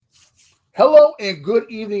Hello and good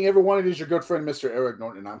evening, everyone. It is your good friend, Mr. Eric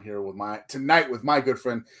Norton, and I'm here with my good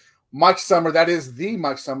friend, Mike Summer. That is the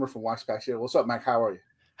Mike Summer from Wax Pack Shit. What's up, Mike? How are you?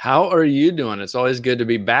 How are you doing? It's always good to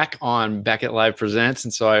be back on Beckett Live Presents,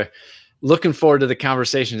 and so I'm looking forward to the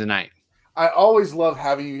conversation tonight. I always love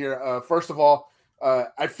having you here. First of all,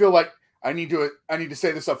 I feel like I need to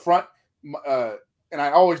say this up front, uh, and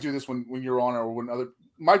I always do this when you're on or when other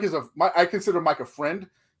Mike is I consider Mike a friend,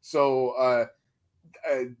 so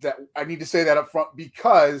that I need to say that up front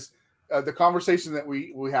because the conversation that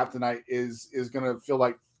we have tonight is going to feel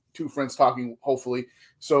like two friends talking, hopefully.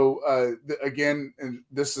 So again, and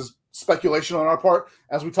this is speculation on our part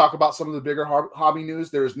as we talk about some of the bigger hobby news.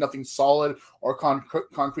 There is nothing solid or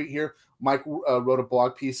concrete here. Mike wrote a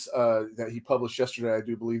blog piece that he published yesterday, I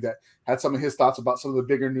do believe, that had some of his thoughts about some of the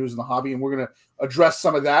bigger news in the hobby, and we're going to address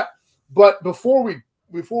some of that. But before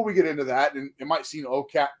we get into that, and it might seem old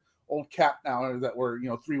cap now that we're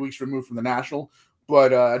 3 weeks removed from the national,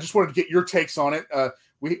 but I just wanted to get your takes on it.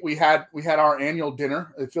 We had our annual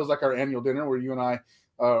dinner. It feels like our annual dinner where you and I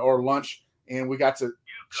or lunch, and we got to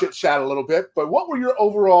chit chat a little bit. But what were your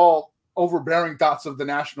overall overbearing thoughts of the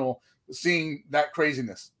national, seeing that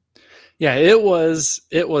craziness? Yeah, it was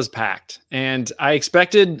packed, and I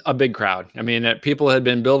expected a big crowd. I mean, people had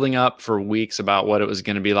been building up for weeks about what it was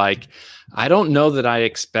going to be like. I don't know that I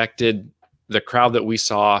expected the crowd that we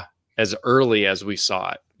saw as early as we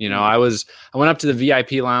saw it. I went up to the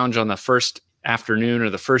VIP lounge on the first afternoon or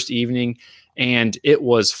the first evening, and it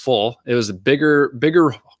was full. It was a bigger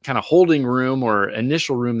kind of holding room or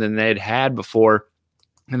initial room than they had before.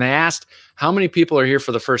 And they asked how many people are here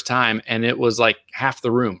for the first time, and it was like half the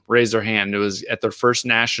room raised their hand. It was at their first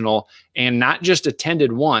national, and not just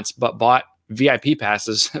attended once, but bought VIP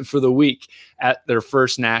passes for the week at their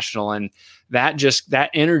first national. And that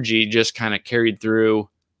energy just kind of carried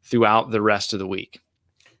throughout the rest of the week.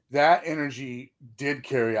 That energy did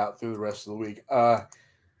carry out through the rest of the week.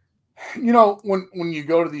 When you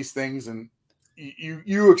go to these things and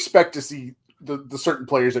you expect to see the certain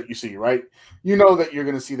players that you see, right? You know that you're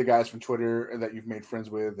going to see the guys from Twitter that you've made friends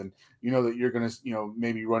with, and you know that you're going to,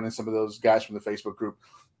 maybe run in some of those guys from the Facebook group.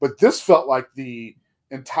 But this felt like the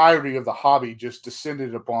entirety of the hobby just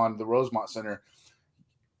descended upon the Rosemont Center.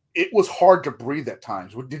 It was hard to breathe at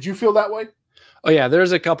times. Did you feel that way? Oh yeah,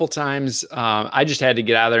 there's a couple times I just had to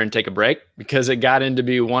get out of there and take a break because it got into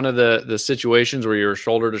be one of the situations where you're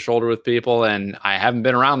shoulder to shoulder with people, and I haven't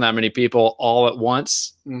been around that many people all at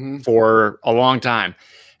once for a long time.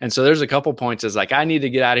 And so there's a couple points as like I need to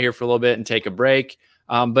get out of here for a little bit and take a break.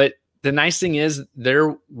 But the nice thing is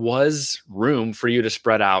there was room for you to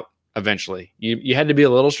spread out eventually. You had to be a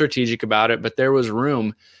little strategic about it, but there was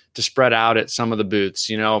room to spread out at some of the booths.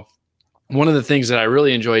 One of the things that I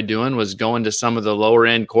really enjoyed doing was going to some of the lower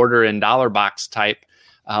end quarter and dollar box type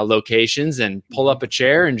locations and pull up a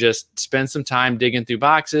chair and just spend some time digging through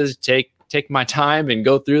boxes, take my time and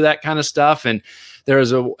go through that kind of stuff. And there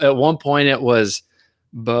was at one point it was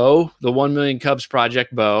Bo, the 1 Million Cubs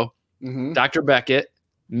Project Bo, Dr. Beckett,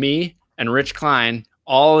 me, and Rich Klein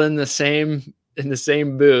all in the same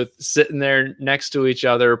booth, sitting there next to each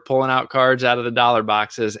other, pulling out cards out of the dollar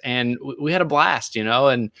boxes. And we had a blast,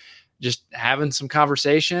 and just having some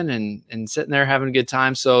conversation and sitting there having a good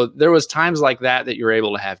time. So there was times like that you were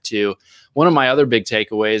able to have too. One of my other big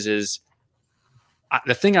takeaways is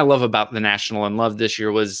the thing I love about the National and love this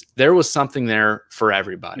year was there was something there for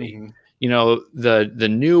everybody. The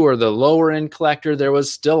new or the lower end collector, there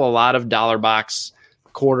was still a lot of dollar box,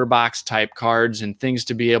 quarter box type cards and things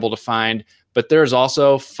to be able to find. But there's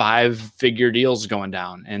also 5-figure deals going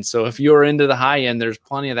down. And so if you're into the high end, there's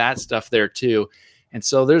plenty of that stuff there too. And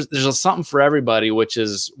so there's something for everybody, which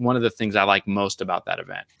is one of the things I like most about that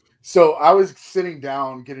event. So I was sitting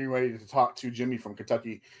down getting ready to talk to Jimmy from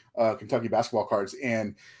Kentucky Basketball Cards.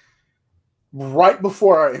 And right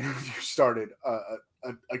before our interview started,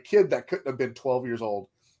 a kid that couldn't have been 12 years old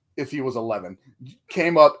if he was 11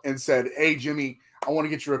 came up and said, "Hey, Jimmy, I want to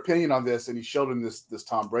get your opinion on this." And he showed him this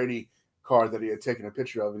Tom Brady card that he had taken a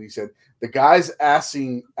picture of. And he said, "The guy's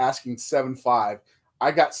asking 7.5. I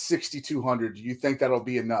got 6,200. Do you think that'll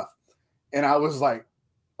be enough?" And I was like,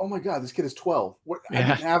 "Oh my God, this kid is 12.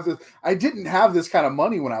 Yeah. I didn't have this kind of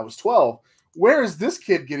money when I was 12. Where is this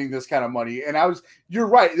kid getting this kind of money?" And you're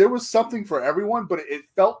right. There was something for everyone, but it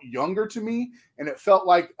felt younger to me. And it felt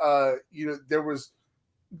like, there was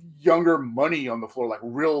younger money on the floor, like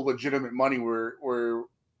real legitimate money where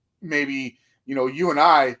maybe, you and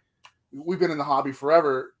I, we've been in the hobby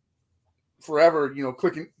forever,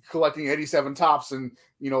 collecting 87 tops, and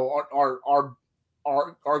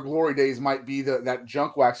our glory days might be that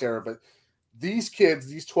junk wax era, but these kids,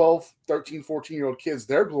 these 12, 13, 14-year-old kids,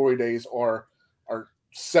 their glory days are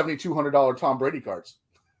 $7,200 Tom Brady cards.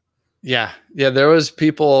 Yeah. There was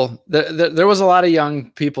people. There was a lot of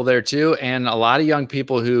young people there too, and a lot of young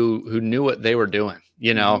people who knew what they were doing.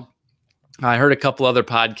 I heard a couple other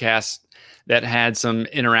podcasts that had some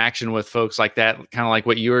interaction with folks like that, kind of like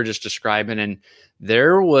what you were just describing, and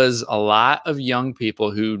there was a lot of young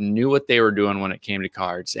people who knew what they were doing when it came to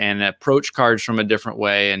cards and approached cards from a different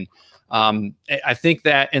way. And I think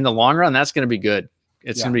that in the long run, that's going to be good.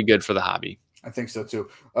 It's going to be good for the hobby. I think so too.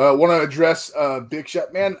 Want to address Big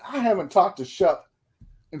Shep. Man, I haven't talked to Shep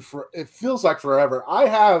it feels like forever. I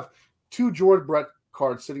have 2 George Brett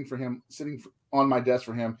cards sitting on my desk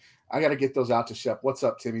for him. I got to get those out to Shep. What's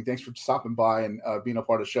up, Timmy? Thanks for stopping by and being a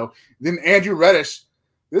part of the show. Then Andrew Reddish,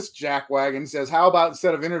 this jackwagon, says, how about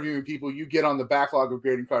instead of interviewing people, you get on the backlog of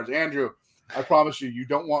grading cards? Andrew, I promise you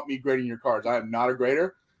don't want me grading your cards. I am not a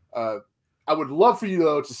grader. I would love for you,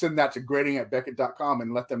 though, to send that to grading@beckett.com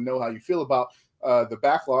and let them know how you feel about the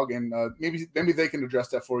backlog, and maybe they can address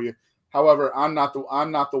that for you. However, I'm not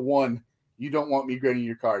the one. You don't want me grading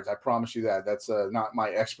your cards. I promise you that. That's not my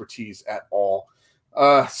expertise at all.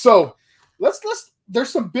 So there's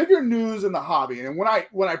some bigger news in the hobby, and when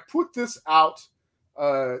I put this out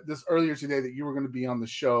this earlier today that you were going to be on the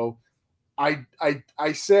show, I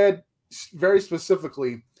said very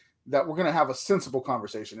specifically that we're going to have a sensible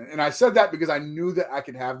conversation. And I said that because I knew that I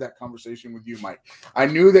could have that conversation with you, Mike. I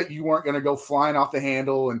knew that you weren't going to go flying off the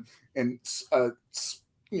handle and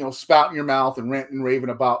spout in your mouth and rant and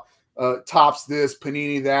raving about Topps this,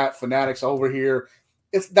 Panini that, Fanatics over here.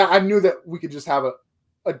 It's that I knew that we could just have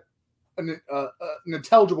an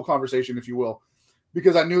intelligible conversation, if you will,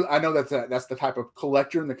 because I know that's the type of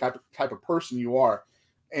collector and the type of person you are.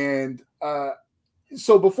 And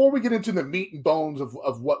so before we get into the meat and bones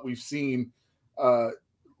of what we've seen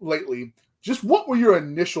lately, just what were your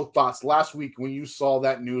initial thoughts last week when you saw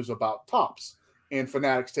that news about Topps and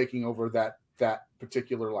Fanatics taking over that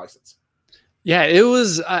particular license? Yeah, it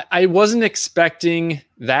was. I wasn't expecting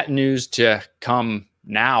that news to come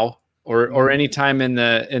now or anytime in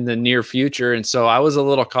the near future, and so I was a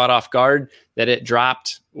little caught off guard that it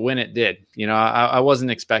dropped when it did. I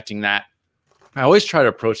wasn't expecting that. I always try to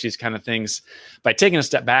approach these kind of things by taking a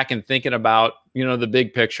step back and thinking about, the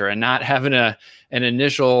big picture and not having an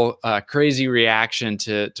initial crazy reaction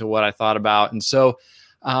to what I thought about. And so,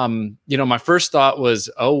 my first thought was,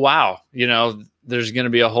 oh, wow, there's going to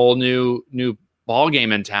be a whole new ball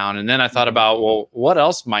game in town. And then I thought about, well, what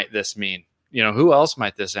else might this mean? Who else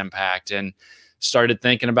might this impact? And started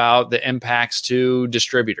thinking about the impacts to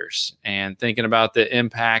distributors and thinking about the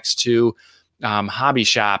impacts to hobby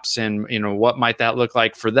shops and, what might that look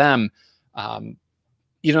like for them? I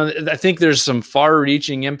think there's some far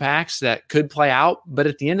reaching impacts that could play out, but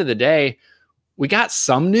at the end of the day, we got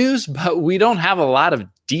some news, but we don't have a lot of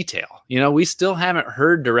detail. We still haven't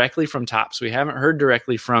heard directly from Topps. We haven't heard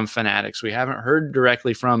directly from Fanatics. We haven't heard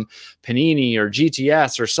directly from Panini or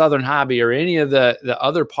GTS or Southern Hobby or any of the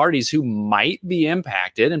other parties who might be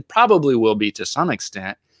impacted and probably will be to some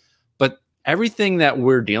extent. Everything that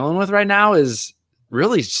we're dealing with right now is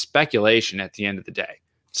really speculation at the end of the day.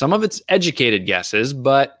 Some of it's educated guesses,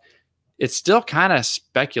 but it's still kind of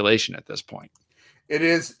speculation at this point. It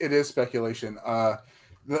is speculation.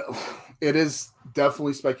 It is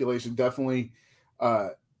definitely speculation. Definitely,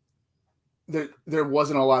 there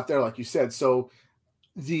wasn't a lot there, like you said. So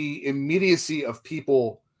the immediacy of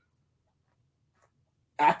people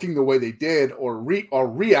acting the way they did or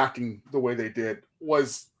reacting the way they did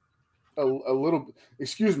was a little,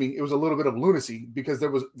 it was a little bit of lunacy because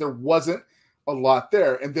there wasn't a lot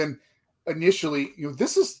there. And then initially,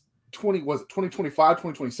 this is 2025,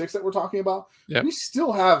 2026 that we're talking about. Yep. We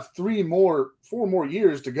still have 4 more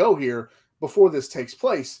years to go here before this takes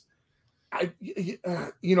place. I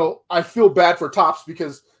feel bad for Topps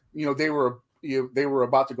because, they were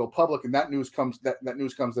about to go public and that news comes that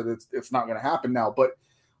it's not going to happen now. But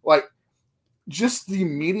like just the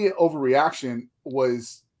immediate overreaction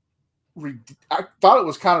was, I thought it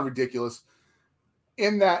was kind of ridiculous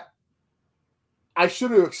in that I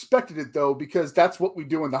should have expected it though, because that's what we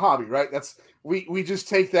do in the hobby, right? We just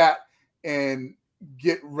take that and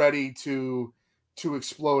get ready to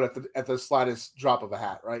explode at the slightest drop of a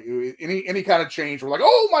hat, right? Any kind of change, we're like,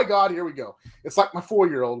 oh my God, here we go. It's like my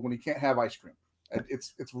 4-year-old when he can't have ice cream.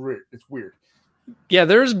 It's weird. It's weird. Yeah,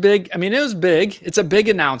 it was big. It's a big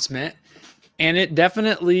announcement. And it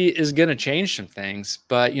definitely is going to change some things.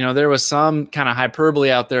 But, there was some kind of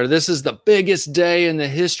hyperbole out there. This is the biggest day in the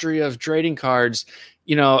history of trading cards.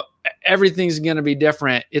 Everything's going to be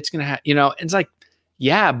different. It's going to have, it's like,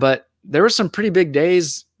 yeah, but there were some pretty big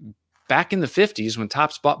days back in the 50s when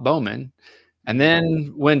Topps bought Bowman, and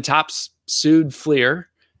then when Topps sued Fleer,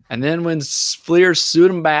 and then when Fleer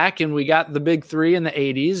sued him back, and we got the big three in the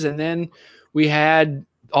 80s, and then we had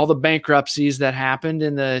all the bankruptcies that happened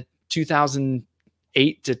in the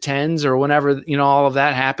 2008 to 10s or whenever, all of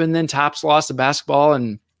that happened. Then Topps lost the basketball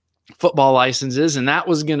and football licenses, and that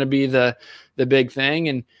was going to be the big thing.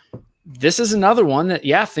 And this is another one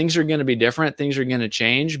that, things are going to be different. Things are going to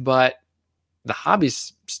change, but the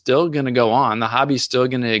hobby's still going to go on. The hobby's still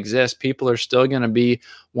going to exist. People are still going to be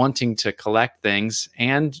wanting to collect things.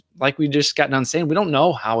 And like we just got done saying, we don't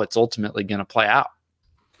know how it's ultimately going to play out.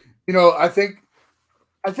 I think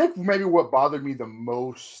maybe what bothered me the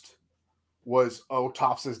most was,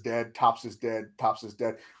 Topps is dead. Topps is dead. Topps is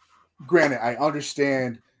dead. Granted, I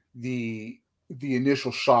understand the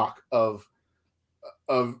initial shock of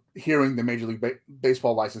hearing the Major League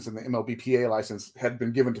Baseball license and the MLBPA license had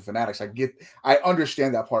been given to Fanatics. I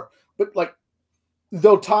understand that part, but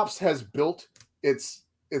though Topps has built its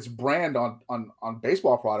brand on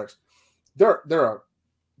baseball products, they're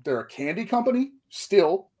a candy company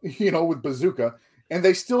still, with Bazooka, and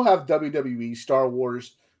they still have WWE, Star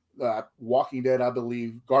Wars, Walking Dead, I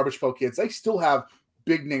believe, Garbage Pail Kids. They still have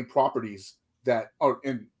big name properties that are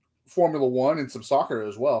in Formula One and some soccer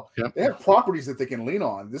as well. Yep. They have properties that they can lean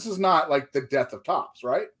on. This is not like the death of Topps,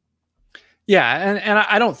 right? Yeah, and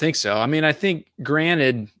I don't think so. I mean, I think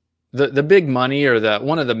granted the big money or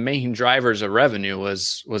one of the main drivers of revenue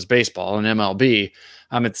was baseball and MLB.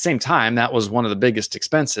 At the same time, that was one of the biggest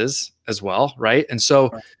expenses as well, right? And so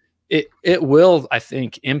right. It will, I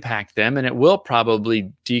think, impact them, and it will probably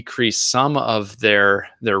decrease some of their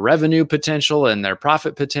revenue potential and their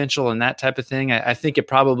profit potential and that type of thing. I think it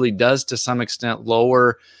probably does to some extent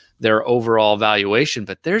lower their overall valuation,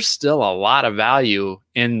 but there's still a lot of value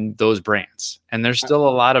in those brands, and there's still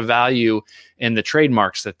a lot of value in the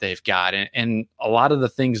trademarks that they've got, and a lot of the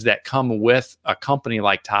things that come with a company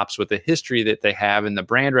like Topps with the history that they have and the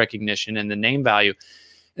brand recognition and the name value.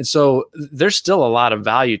 And so there's still a lot of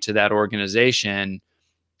value to that organization.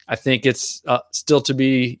 I think it's still to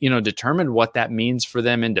be, determined what that means for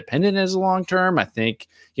them independent as long term. I think,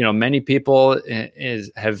 many people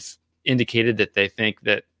have indicated that they think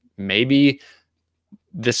that maybe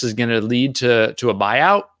this is going to lead to a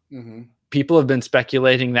buyout. Mm-hmm. People have been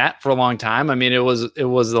speculating that for a long time. I mean, it was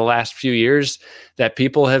the last few years that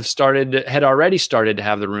people had already started to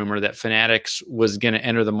have the rumor that Fanatics was going to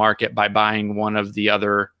enter the market by buying one of the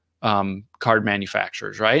other card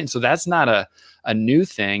manufacturers, right? And so that's not a new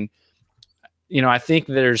thing. I think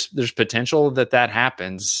there's potential that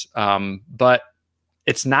happens, but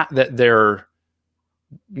it's not that they're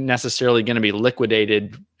necessarily going to be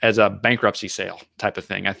liquidated as a bankruptcy sale type of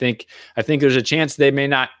thing. I think there's a chance they may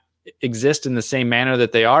not exist in the same manner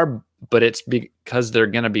that they are, but it's because they're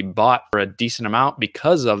going to be bought for a decent amount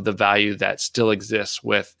because of the value that still exists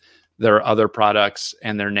with their other products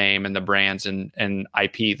and their name and the brands and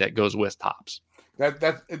IP that goes with Topps.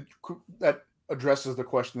 That addresses the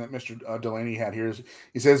question that Mr. Delaney had here.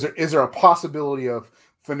 He says, is there a possibility of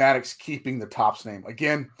Fanatics keeping the Topps name?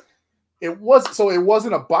 Again, it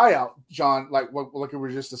wasn't a buyout, John, like we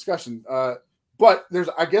were just discussing. But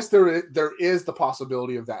I guess there is the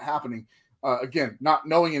possibility of that happening. Again, not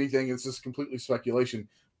knowing anything, it's just completely speculation.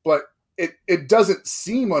 But it doesn't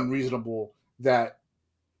seem unreasonable that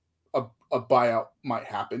a buyout might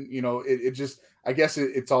happen. It just, I guess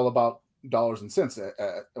it's all about dollars and cents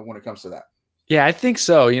when it comes to that. Yeah, I think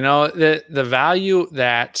so. The value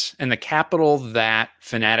that and the capital that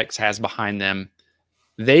Fanatics has behind them,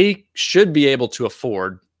 they should be able to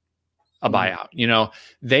afford a buyout.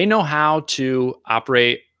 They know how to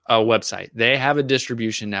operate a website. They have a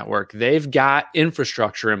distribution network. They've got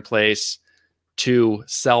infrastructure in place to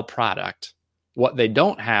sell product. What they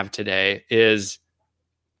don't have today is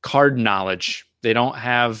card knowledge. They don't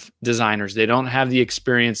have designers. They don't have the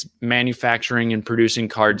experience manufacturing and producing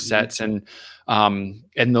card sets and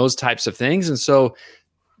those types of things. And so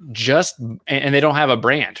and they don't have a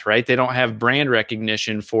brand, right? They don't have brand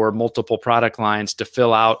recognition for multiple product lines to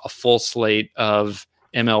fill out a full slate of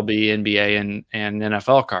MLB, NBA, and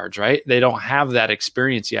NFL cards, right? They don't have that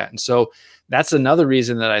experience yet. And so that's another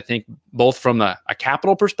reason that I think both from a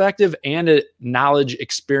capital perspective and a knowledge,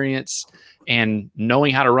 experience, and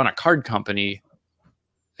knowing how to run a card company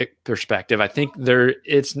perspective, I think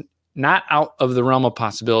it's not out of the realm of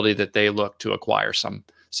possibility that they look to acquire some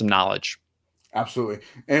knowledge. Absolutely.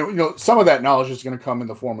 And, some of that knowledge is going to come in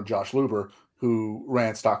the form of Josh Luber, who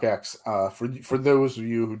ran StockX. For those of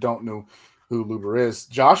you who don't know who Luber is,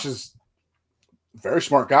 Josh is a very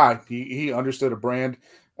smart guy. He understood a brand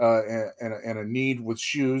and a need with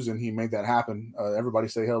shoes, and he made that happen. Everybody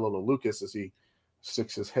say hello to Lucas as he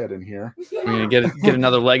sticks his head in here. We're gonna get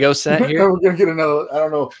another Lego set here. We're gonna get another. I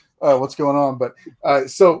don't know what's going on, but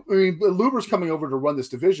so I mean, Luber's coming over to run this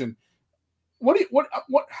division. What?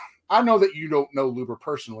 I know that you don't know Luber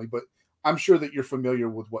personally, but I'm sure that you're familiar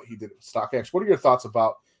with what he did at StockX. What are your thoughts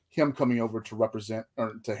about him coming over to represent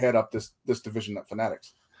or to head up this division at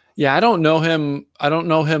Fanatics? Yeah, I don't know him. I don't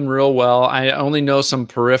know him real well. I only know some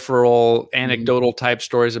peripheral, anecdotal type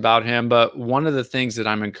stories about him. But one of the things that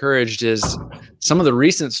I'm encouraged is some of the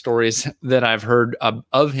recent stories that I've heard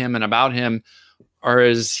of him and about him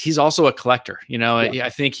he's also a collector. You know, I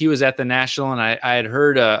think he was at the National, and I had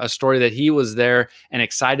heard a story that he was there and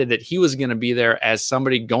excited that he was going to be there as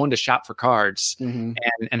somebody going to shop for cards and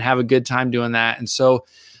have a good time doing that. And so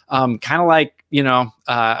kind of like, you know,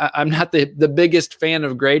 I'm not the biggest fan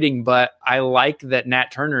of grading, but I like that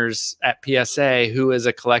Nat Turner's at PSA, who is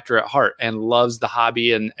a collector at heart and loves the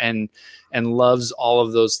hobby and loves all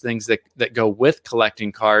of those things that go with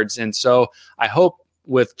collecting cards. And so I hope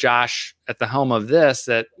with Josh at the helm of this,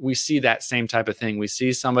 that we see that same type of thing. We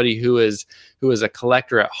see somebody who is a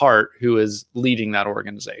collector at heart, who is leading that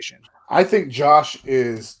organization. I think Josh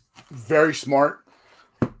is very smart.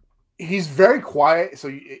 He's very quiet, so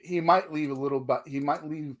he might leave a little, but he might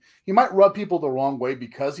rub people the wrong way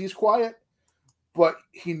because he's quiet, but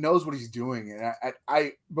he knows what he's doing. And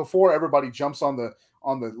I before everybody jumps on the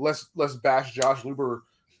let's bash Josh Luber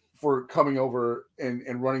for coming over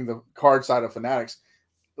and running the card side of Fanatics,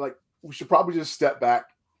 like we should probably just step back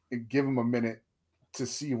and give him a minute to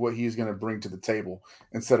see what he's going to bring to the table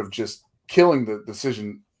instead of just killing the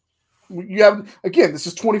decision. You have, again, this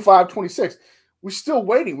is 25, 26. We're still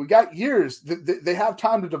waiting. We got years. They have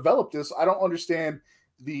time to develop this. I don't understand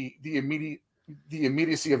the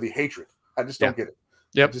immediacy of the hatred. I just don't get it.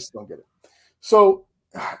 Yep. I just don't get it. So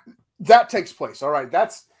that takes place. All right.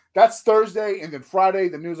 That's Thursday, and then Friday,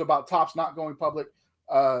 the news about Topps not going public,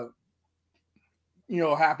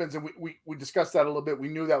 happens, and we discussed that a little bit. We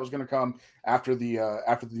knew that was going to come after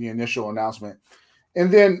the initial announcement,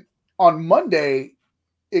 and then on Monday,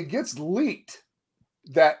 it gets leaked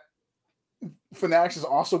that Fanatics is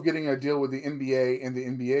also getting a deal with the NBA and the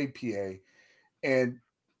NBA PA, and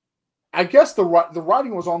I guess the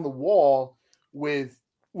writing was on the wall with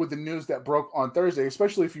the news that broke on Thursday,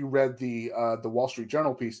 especially if you read the Wall Street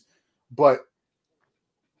Journal piece. But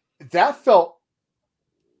that felt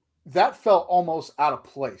almost out of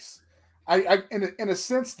place. I in a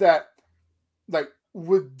sense that, like,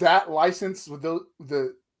 with that license, with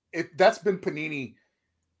that's been Panini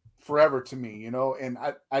forever to me, and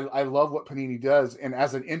I love what Panini does. And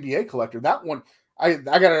as an NBA collector, that one I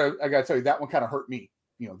gotta tell you, that one kind of hurt me.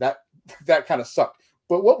 That kind of sucked.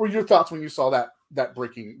 But what were your thoughts when you saw that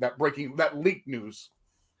leaked news?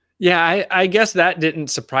 Yeah, I guess that didn't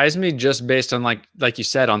surprise me, just based on like you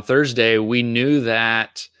said, on Thursday, we knew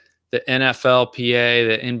that the NFL PA,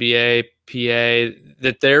 the NBA PA,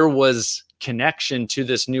 that there was connection to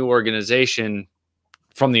this new organization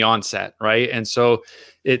from the onset, right? And so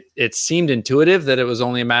it seemed intuitive that it was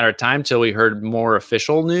only a matter of time till we heard more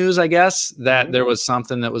official news, I guess, that there was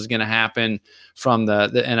something that was going to happen from the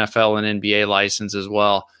NFL and NBA license as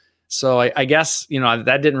well. So I guess,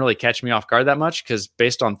 that didn't really catch me off guard that much, because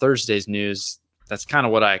based on Thursday's news, that's kind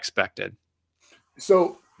of what I expected.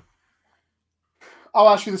 So I'll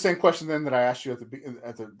ask you the same question then that I asked you at the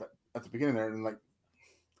beginning there. And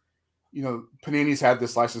Panini's had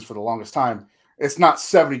this license for the longest time. It's not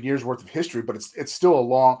 70 years worth of history, but it's still a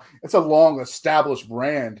long established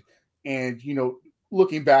brand. And,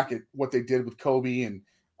 looking back at what they did with Kobe and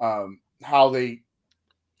how they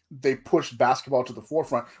pushed basketball to the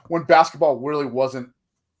forefront when basketball really wasn't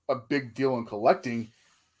a big deal in collecting.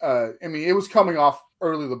 It was coming off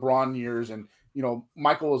early LeBron years, and,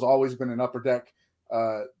 Michael has always been an Upper Deck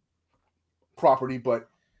property, but,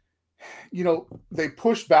 they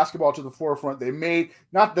pushed basketball to the forefront.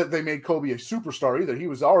 Not that they made Kobe a superstar either. He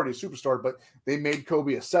was already a superstar, but they made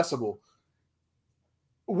Kobe accessible.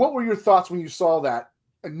 What were your thoughts when you saw that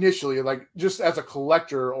initially, like just as a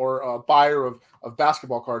collector or a buyer of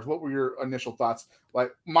basketball cards? What were your initial thoughts?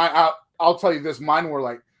 Like I'll tell you this, mine were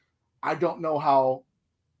like, I don't know how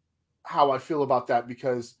I feel about that,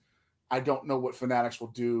 because I don't know what Fanatics will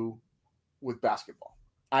do with basketball.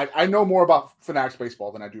 I know more about Fanatics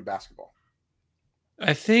baseball than I do basketball.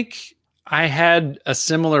 I think I had a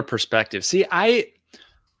similar perspective. See, I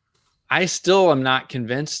still am not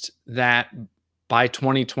convinced that by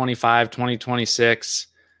 2025, 2026,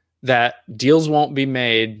 that deals won't be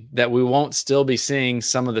made, that we won't still be seeing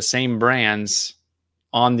some of the same brands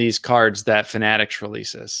on these cards that Fanatics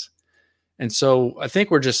releases. And so I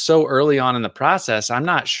think we're just so early on in the process. I'm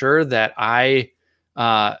not sure that I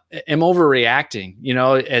am overreacting,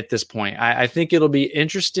 at this point. I think it'll be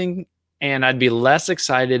interesting, and I'd be less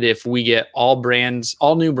excited if we get all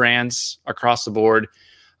new brands across the board.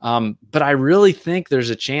 But I really think there's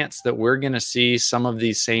a chance that we're going to see some of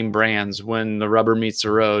these same brands when the rubber meets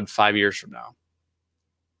the road 5 years from now.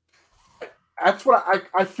 That's what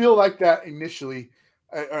I feel like that initially.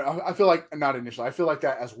 I feel like not initially. I feel like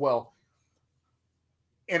that as well.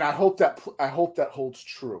 And I hope that holds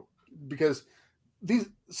true, because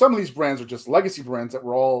some of these brands are just legacy brands that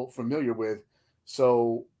we're all familiar with.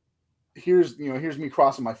 So here's me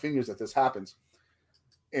crossing my fingers that this happens.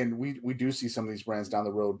 And we do see some of these brands down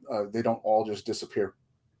the road. They don't all just disappear.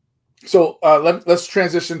 So let's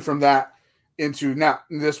transition from that into now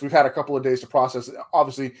this. We've had a couple of days to process it.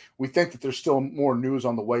 Obviously, we think that there's still more news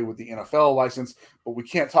on the way with the NFL license, but we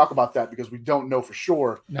can't talk about that because we don't know for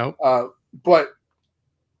sure. No. But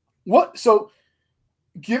what? So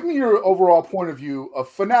give me your overall point of view of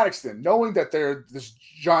Fanatics then, knowing that they're this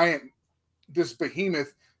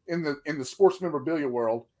behemoth in the sports memorabilia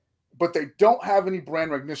world, but they don't have any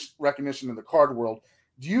brand recognition in the card world.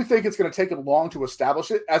 Do you think it's going to take them long to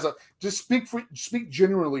establish it? Just speak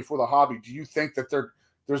generally for the hobby. Do you think that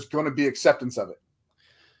there's going to be acceptance of it?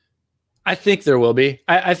 I think there will be.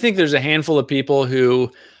 I think there's a handful of people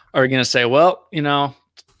who are going to say, well,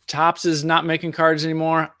 Topps is not making cards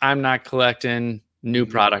anymore. I'm not collecting new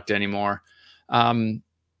product anymore.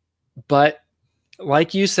 But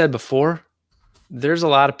like you said before, there's a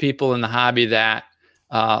lot of people in the hobby that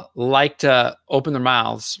like to open their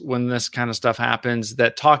mouths when this kind of stuff happens,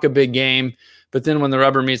 that talk a big game, but then when the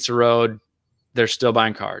rubber meets the road, they're still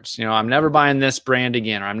buying cards. I'm never buying this brand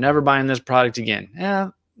again, or I'm never buying this product again. Yeah,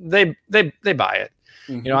 they buy it.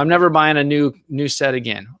 Mm-hmm. I'm never buying a new set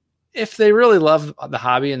again. If they really love the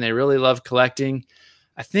hobby and they really love collecting,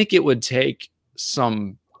 I think it would take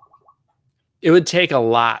a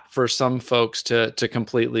lot for some folks to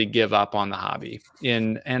completely give up on the hobby.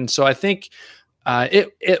 And so I think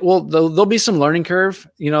there'll be some learning curve.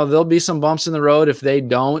 There'll be some bumps in the road if they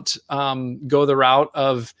don't go the route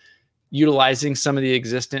of utilizing some of the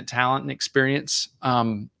existent talent and experience.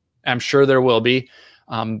 I'm sure there will be,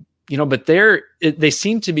 but they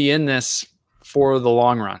seem to be in this for the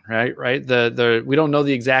long run, right? We don't know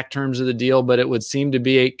the exact terms of the deal, but it would seem to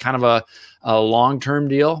be a kind of a long-term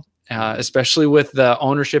deal, especially with the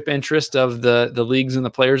ownership interest of the leagues and the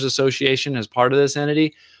Players Association as part of this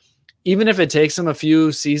entity. Even if it takes them a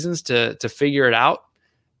few seasons to figure it out,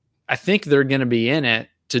 I think they're going to be in it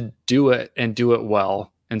to do it and do it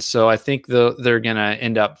well. And so I think they're going to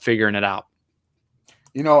end up figuring it out.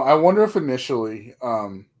 I wonder if initially,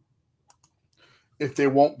 if they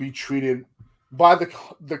won't be treated by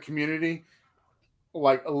the community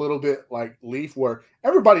like a little bit like Leaf, where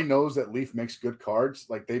everybody knows that Leaf makes good cards,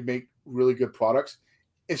 like they make really good products.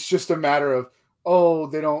 It's just a matter of,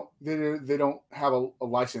 they don't have a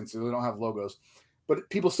license, or they don't have logos, but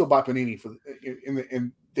people still buy Panini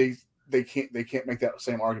and they can't make that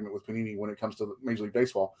same argument with Panini when it comes to Major League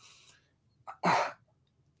Baseball.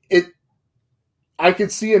 I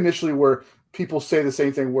could see initially where people say the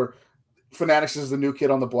same thing, where Fanatics is the new kid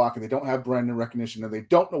on the block and they don't have brand new recognition and they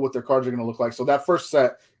don't know what their cards are going to look like. So that first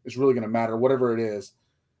set is really going to matter, whatever it is.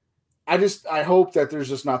 I hope that there's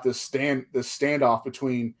just not this standoff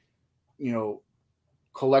between,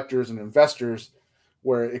 collectors and investors,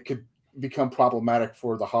 where it could become problematic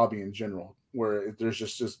for the hobby in general, where there's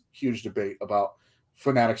just this huge debate about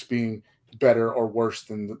Fanatics being better or worse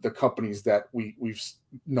than the companies that we've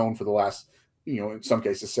known for the last, in some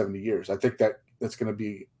cases 70 years. I think that's going to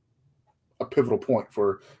be a pivotal point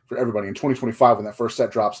for everybody in 2025 when that first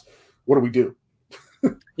set drops. What do we do?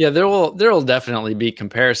 Yeah, there will definitely be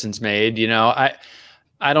comparisons made. I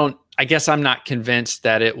guess I'm not convinced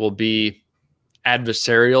that it will be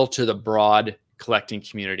adversarial to the broad collecting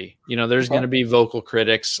community. There's going to be vocal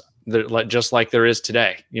critics, just like there is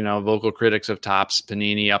today. Vocal critics of Topps,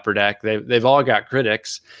 Panini, Upper Deck. They've all got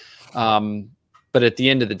critics, but at the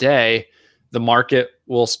end of the day, the market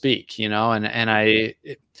will speak. Who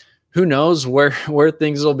knows where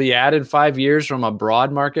things will be at in 5 years from a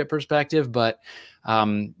broad market perspective, but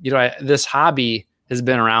this hobby has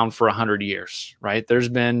been around for 100 years, right? There's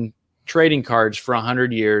been trading cards for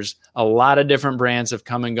 100 years. A lot of different brands have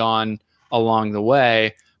come and gone along the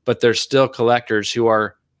way, but there's still collectors who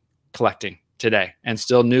are collecting today and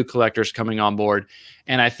still new collectors coming on board.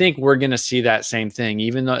 And I think we're going to see that same thing,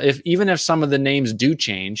 even if some of the names do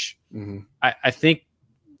change. Mm-hmm. I think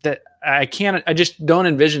that I just don't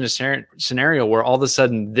envision a scenario where all of a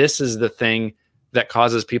sudden this is the thing that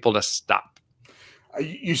causes people to stop.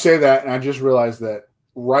 You say that, and I just realized that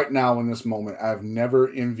right now in this moment, I've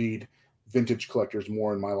never envied vintage collectors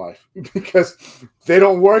more in my life because they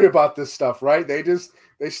don't worry about this stuff, right?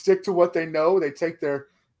 They stick to what they know. They take their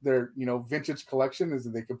vintage collection as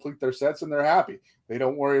they complete their sets and they're happy. They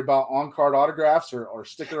don't worry about on-card autographs or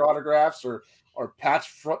sticker autographs or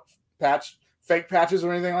fake patches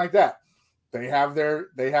or anything like that. They have their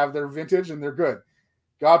vintage and they're good.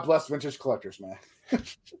 God bless vintage collectors, man.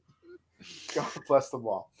 God bless them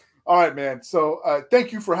all. All right, man. So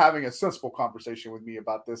thank you for having a sensible conversation with me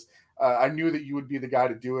about this. I knew that you would be the guy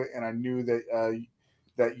to do it, and I knew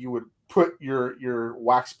that you would put your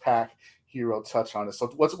Wax Pack hero touch on it. So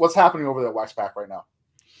what's happening over there at Wax Pack right now?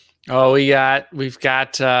 Oh, we've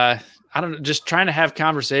got I don't know, just trying to have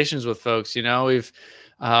conversations with folks. We've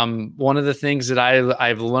one of the things that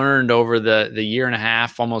I've learned over the year and a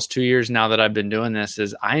half, almost 2 years now that I've been doing this,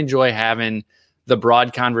 is I enjoy having the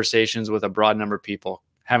broad conversations with a broad number of people,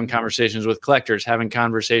 having conversations with collectors, having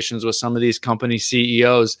conversations with some of these company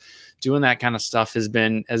CEOs. Doing that kind of stuff has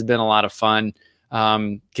been a lot of fun.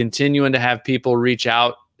 Continuing to have people reach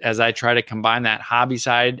out as I try to combine that hobby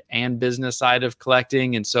side and business side of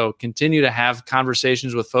collecting. And so continue to have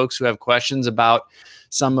conversations with folks who have questions about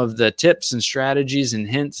some of the tips and strategies and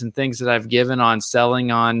hints and things that I've given on selling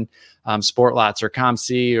on Sportlots or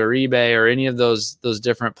ComC or eBay or any of those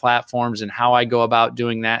different platforms, and how I go about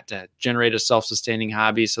doing that to generate a self-sustaining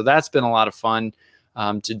hobby. So that's been a lot of fun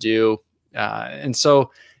to do. And so,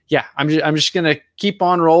 yeah, I'm just going to keep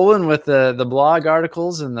on rolling with the blog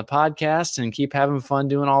articles and the podcast and keep having fun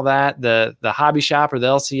doing all that. The hobby shop, or the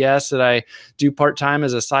LCS, that I do part-time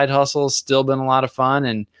as a side hustle, has still been a lot of fun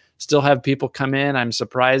and still have people come in. I'm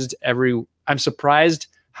surprised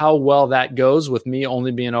how well that goes with me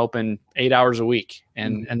only being open 8 hours a week,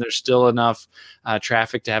 and there's still enough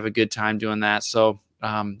traffic to have a good time doing that. So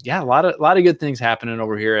a lot of good things happening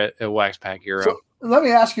over here at Wax Pack Hero. So let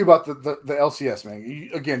me ask you about the LCS,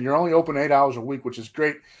 man. You're only open 8 hours a week, which is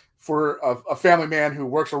great for a family man who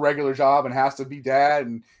works a regular job and has to be dad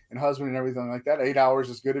and husband and everything like that. 8 hours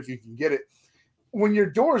is good if you can get it. When your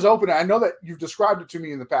doors open, I know that you've described it to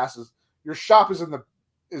me in the past, is your shop is in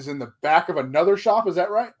the back of another shop. Is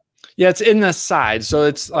that right? Yeah, it's in the side. So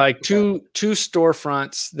it's like two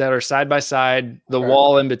storefronts that are side by side. The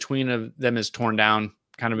wall in between of them is torn down,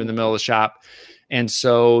 kind of in the middle of the shop. And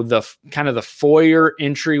so the kind of the foyer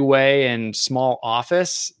entryway and small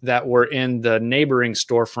office that were in the neighboring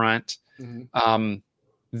storefront,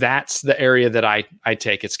 that's the area that I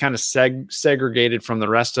take. It's kind of segregated from the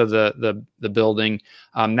rest of the building.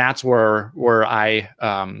 That's where I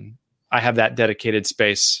have that dedicated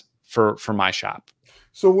space for my shop.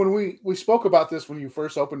 So when we spoke about this, when you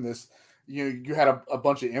first opened this, you had a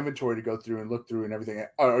bunch of inventory to go through and look through and everything.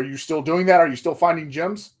 Are you still doing that? Are you still finding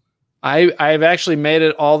gems? I've actually made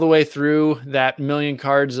it all the way through that million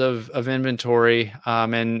cards of inventory.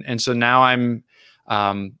 And so now I'm,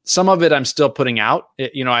 some of it I'm still putting out.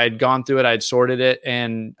 I had gone through it, I'd sorted it,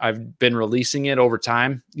 and I've been releasing it over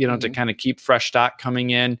time, to kind of keep fresh stock coming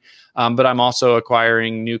in. But I'm also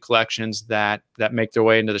acquiring new collections that make their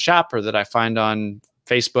way into the shop, or that I find on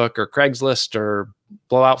Facebook or Craigslist or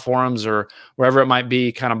blowout forums or wherever it might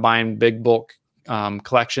be, kind of buying big bulk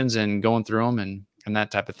collections and going through them and that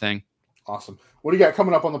type of thing. Awesome. What do you got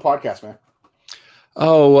coming up on the podcast, man?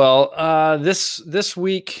 Oh, well, this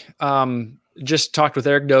week, just talked with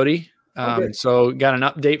Eric Doty. So got an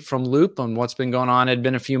update from Loop on what's been going on. It had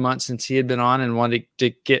been a few months since he had been on, and wanted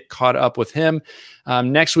to get caught up with him.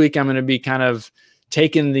 Next week, I'm going to be kind of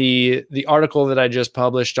taking the article that I just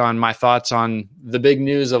published on my thoughts on the big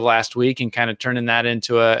news of last week and kind of turning that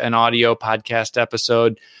into an audio podcast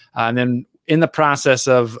episode. And then in the process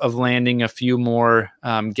of landing a few more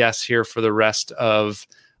guests here for the rest of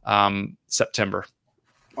September.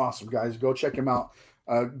 Awesome, guys. Go check him out.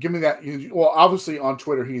 Give me that. Well, obviously on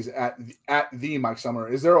Twitter, he's at the Mike Summer.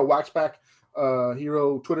 Is there a Wax Pack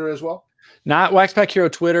Hero Twitter as well? Not Wax Pack Hero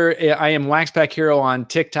Twitter. I am Wax Pack Hero on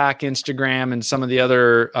TikTok, Instagram, and some of the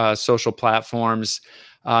other social platforms.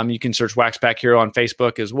 You can search Wax Pack Hero on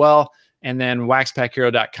Facebook as well. And then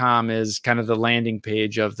waxpackhero.com is kind of the landing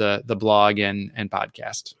page of the blog and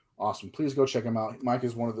podcast. Awesome. Please go check him out. Mike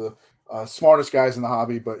is one of the smartest guys in the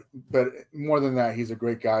hobby, but more than that, he's a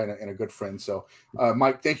great guy and a good friend. So,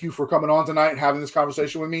 Mike, thank you for coming on tonight and having this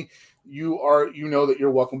conversation with me. You know that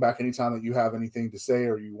you're welcome back anytime that you have anything to say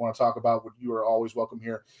or you want to talk about. You are always welcome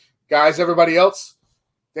here. Guys, everybody else,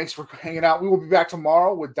 thanks for hanging out. We will be back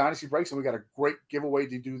tomorrow with Dynasty Breaks, and we got a great giveaway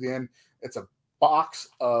to do then. It's a box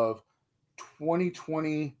of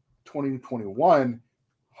 2020-2021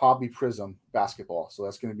 Hobby Prism basketball. So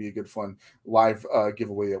that's going to be a good fun live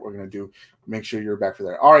giveaway that we're going to do. Make sure you're back for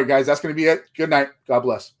that. All right, guys, that's going to be it. Good night. God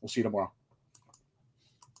bless. We'll see you tomorrow.